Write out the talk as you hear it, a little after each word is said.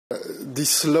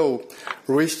this law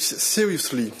risks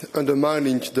seriously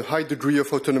undermining the high degree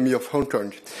of autonomy of Hong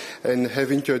Kong and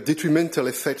having a detrimental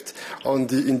effect on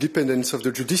the independence of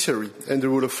the judiciary and the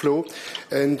rule of law,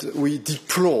 and we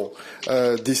deplore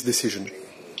this decision.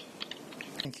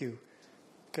 Thank you.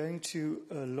 Going to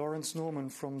Lawrence Norman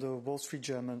from the Wall Street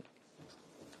Journal.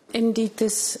 Indeed,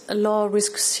 this law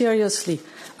risks seriously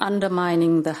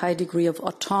undermining the high degree of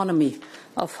autonomy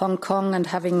of Hong Kong and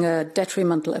having a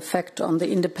detrimental effect on the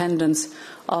independence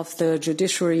of the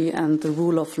judiciary and the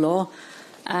rule of law.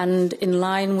 And in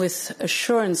line with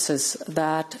assurances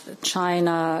that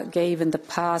China gave in the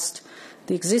past,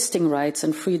 the existing rights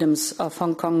and freedoms of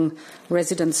Hong Kong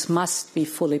residents must be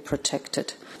fully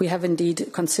protected. We have indeed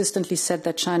consistently said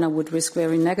that China would risk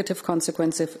very negative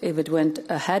consequences if it went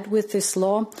ahead with this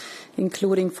law,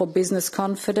 including for business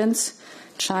confidence,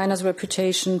 China's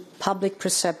reputation, public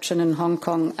perception in Hong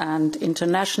Kong and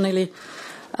internationally.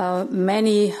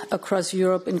 Many across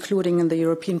Europe, including in the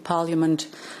European Parliament,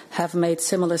 have made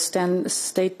similar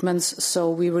statements, so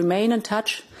we remain in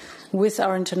touch with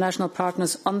our international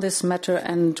partners on this matter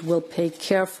and will pay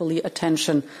carefully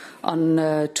attention on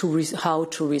how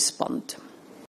to respond.